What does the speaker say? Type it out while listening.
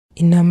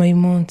Inama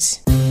y'umunsi.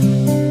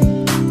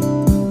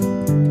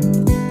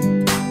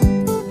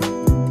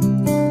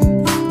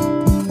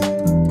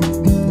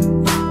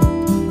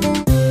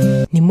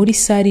 Ni muri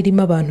sare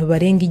irimo abantu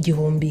barenga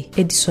 1000.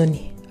 Edison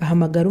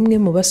ahamagara umwe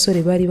mu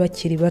basore bari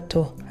bakiri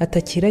bato,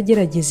 atakira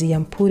agerageza iyi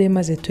ampure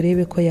maze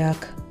turebe ko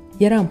yaka.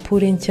 Yari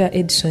ampure nshya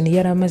Edison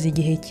yari amaze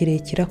igihe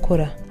kirekire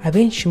akora.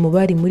 Abenshi mu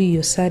bari muri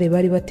iyo sare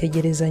bari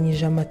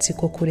bategerezanyije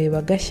amatsiko kureba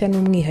agashya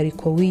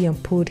n'umwihariko w'iyi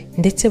ampure,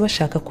 ndetse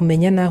bashaka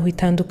kumenya naho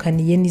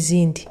itandukaniye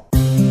n'izindi.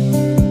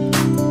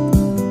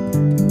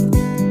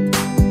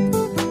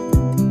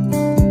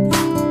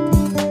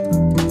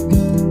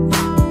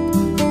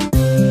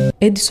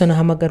 Edison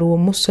ahamagara uwo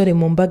musore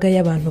mu mbaga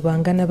y'abantu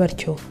bangana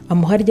batyo,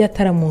 amuha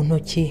ryatara mu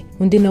ntoki,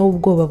 undi nawe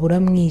ubwoba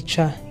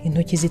buramwica,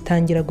 intoki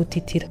zitangira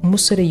gutitira.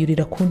 Umusore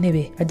yurira ku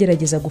ntebe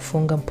agerageza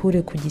gufunga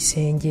ampure ku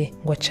gisenge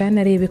ngo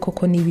acane arebe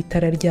koko niba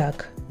itara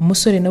ryaka.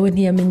 Umusore nawe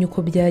ntiyamenye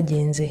uko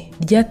byagenze.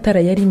 Ryatara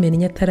yari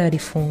imennye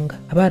atararifunga.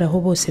 Abaraho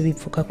bose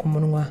bipfuka ku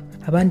munwa,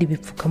 abandi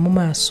bipfuka mu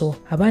maso,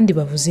 abandi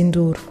bavuza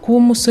induru. Kuba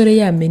umusore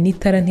yamena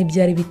itara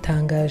ntibyari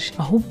bitangaje,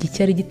 ahubwo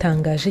icyari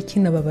gitangaje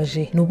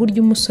kinababaje ni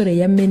uburyo umusore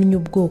yamennye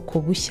ubwoko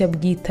bushya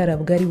bw'itara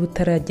bwari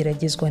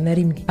butarageragezwa na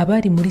rimwe.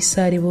 Abari muri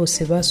sare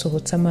bose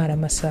basohotse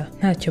amaramasa,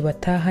 ntacyo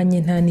batahanye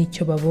nta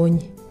n'icyo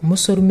babonye.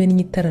 Umusore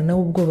umennye itara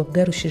nawe ubwoba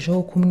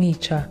bwarushijeho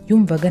kumwica,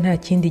 yumvaga nta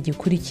kindi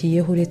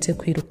gikurikiyeho uretse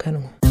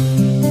kwirukanwa.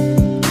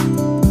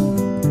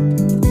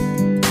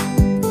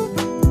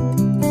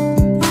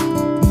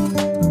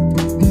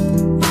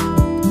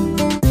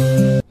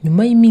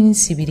 Nyuma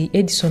y'iminsi 2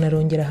 Edison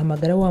arongera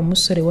ahamagara wa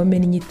musore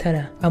wamennye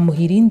itara,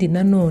 amuha irindi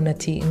nanone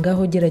ati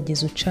ngaho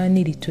gerageza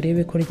ucanire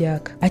turebe ko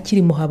ryaka.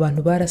 Akirimuha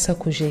abantu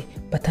barasakuje,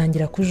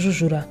 batangira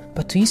kujujura,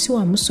 batuyisi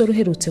wa musore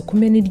uherutse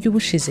kumena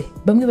iry'ubushize.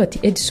 Bamwe bati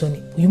Edison,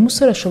 uyu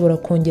musore ashobora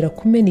kongera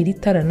kumena iri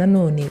tara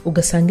nanone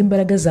ugasanga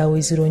imbaraga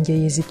zawe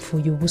zirongeye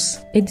zipfuye ubusa.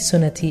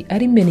 Edison ati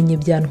arimennye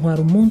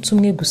byantwara umunsi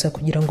umwe gusa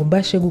kugira ngo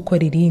mbashe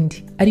gukora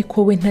irindi,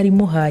 ariko we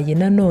ntarimuhaye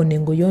nanone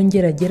ngo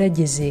yongere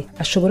agerageze,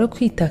 ashobora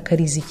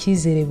kwitakariza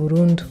icyizere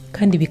burundu,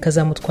 kandi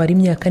bikazamutwara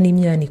imyaka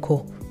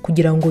n'imyaniko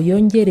kugira ngo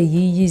yongere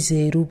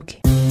yiyizere ubwe.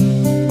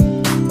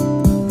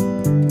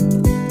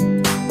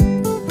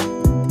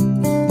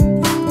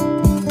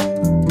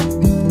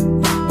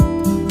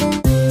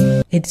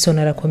 Edison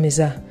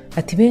arakomeza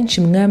ati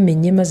benshi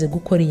mwamenye maze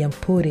gukora iyi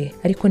ampure,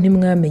 ariko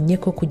ntimwamenye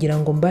ko kugira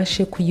ngo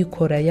mbashe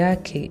kuyikora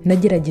yake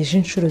nagerageje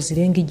inshuro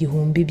zirenga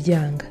 1000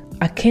 byanga.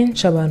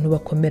 Akenshi abantu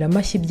bakomera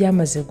amashyi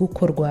byamaze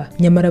gukorwa,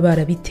 nyamara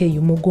barabiteye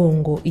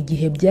umugongo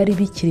igihe byari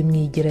bikiri mu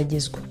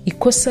igeragezwa.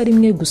 Ikosa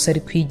rimwe gusa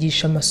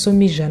rikwigisha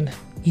amasomo 100.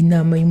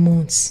 Inama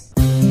y'umunsi.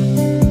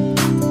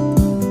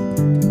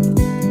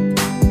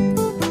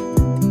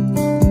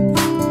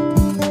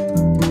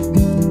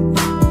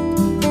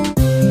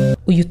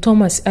 Uyu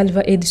Thomas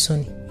Alva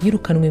Edison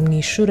yirukanwe mu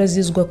ishuri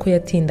azizwa ko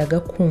yatindaga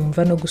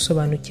kumva no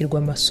gusobanukirwa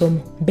amasomo.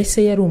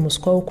 Mbese yari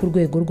umuswa wo ku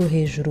rwego rwo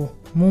hejuru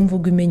mu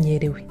mvugo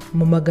imenyerewe.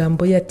 Mu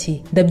magambo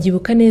yati,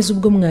 ndabyibuka neza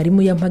ubwo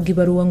mwarimu yampaga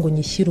ibaruwa ngo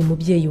nyishyire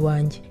umubyeyi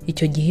wanjye.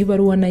 Icyo gihe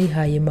ibaruwa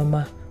nayihaye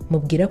mama,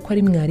 mubwira ko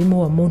ari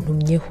mwarimu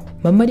wamuntumyeho.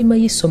 Mama arimo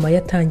ayisoma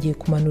yatangiye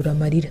kumanura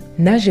amarira.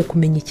 Naje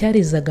kumenya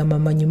icyarezaga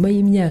mama nyuma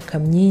y'imyaka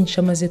myinshi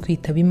amaze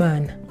kwitaba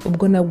Imana,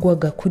 ubwo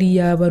nagwaga kuri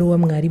ya baruwa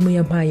mwarimu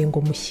yampaye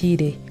ngo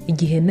mushyire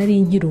igihe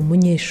nari nkiri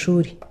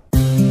umunyeshuri.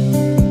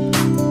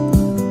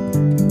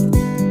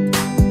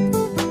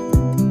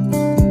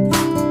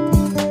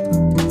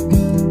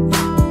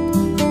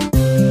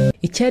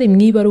 Icyari mu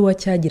ibaruwa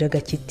cyagiraga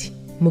kiti,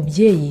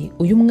 mubyeyi,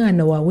 uyu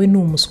mwana wawe ni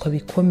umuswa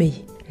bikomeye,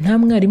 nta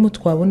mwarimu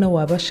twabona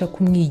wabasha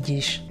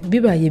kumwigisha.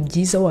 Bibaye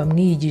byiza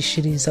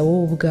wamwigishiriza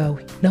wowe ubwawe,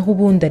 naho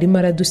ubundi arimo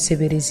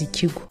aradusebereza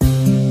ikigo.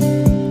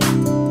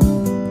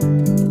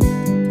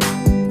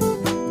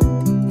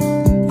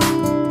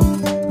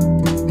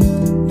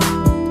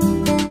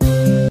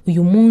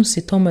 Uyu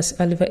munsi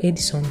Thomas Alva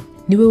Edison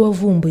niwe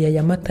wavumbuye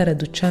aya matara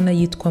ducana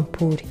yitwa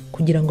ampure,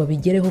 kugira ngo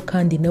abigereho,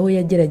 kandi nawe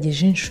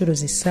yagerageje inshuro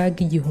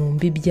zisaga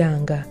 1000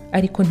 byanga,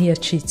 ariko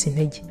ntiyacitse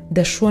intege.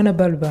 Dashwana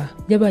Barber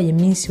yabaye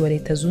minsi wa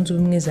Leta Zunze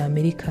Ubumwe za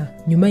Amerika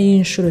nyuma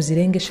y'inshuro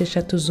zirenga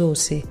 6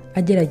 zose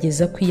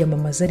agerageza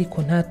kwiyamamaza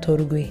ariko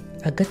ntatorwe,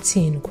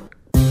 agatsindwa.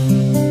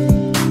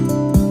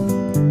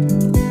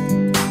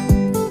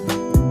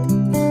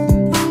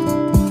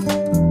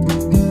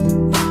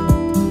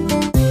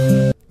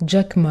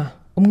 Jack Ma,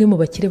 umwe mu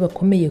bakire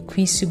bakomeye ku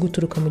isi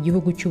guturuka mu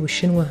gihugu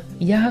cy'Ubushinwa,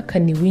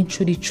 yahakaniwe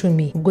inshuro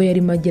 10 ubwo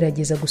yarimo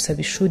agerageza gusaba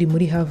ishuri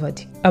muri Harvard.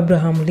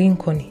 Abraham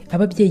Lincoln,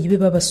 ababyeyi be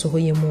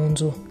babasohoye mu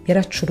nzu,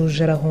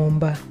 yaracuruje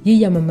arahomba,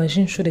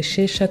 yiyamamaje inshuro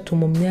 6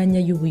 mu myanya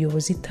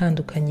y'ubuyobozi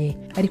itandukanye,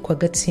 ariko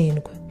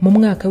agatsindwa. Mu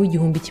mwaka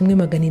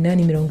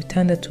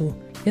w'1860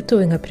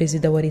 yatowe nka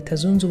perezida wa Leta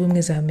Zunze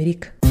Ubumwe za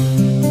Amerika.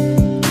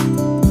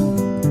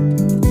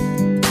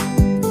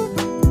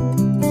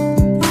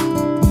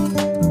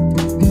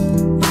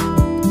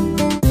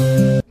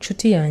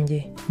 Nshuti yanjye,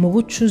 mu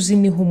bucuzi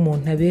niho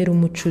umuntu abera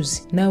umucuzi.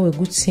 Nawe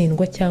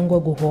gutsindwa cyangwa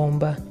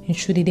guhomba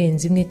inshuro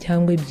irenze 1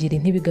 cyangwa 2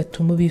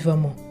 ntibigatuma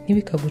bivamo,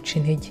 ntibikaguca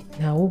intege.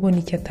 Ntawe ubona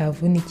icyo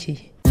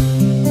atavunikiye.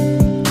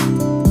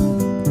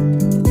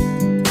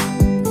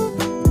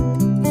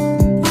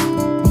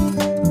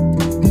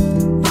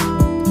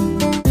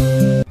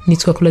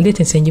 nitwa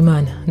Claudette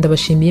Nsengimana.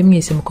 Ndabashimiye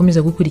mwese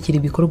mukomeza gukurikira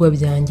ibikorwa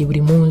byanjye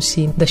buri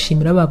munsi.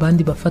 Ndashimira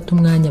abandi bafata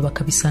umwanya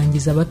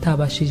bakabisangiza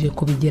batabashije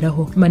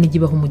kubigeraho. Imana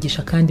igibaha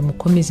umugisha kandi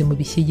mukomeze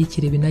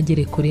mubishyigikire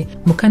binagere kure.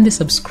 Mukande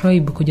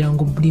subscribe kugira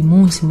ngo buri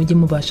munsi mujye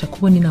mubasha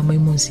kubona inama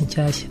y'umunsi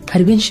nshyashya.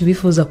 Hari benshi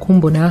bifuza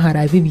kumbona, hari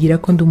abibwira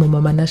ko ndi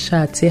umumama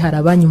nashatse, hari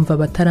abanyumva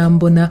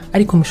batarambona,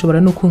 ariko mushobora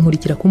no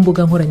kunkurikira ku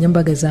mbuga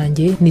nkoranyambaga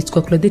zanjye.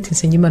 Nitwa Claudette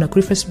Nsengimana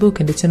kuri Facebook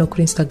ndetse no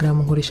kuri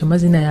Instagram, nkoresha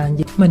amazina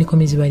yanjye. Imana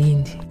ikomeze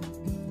ibarinde.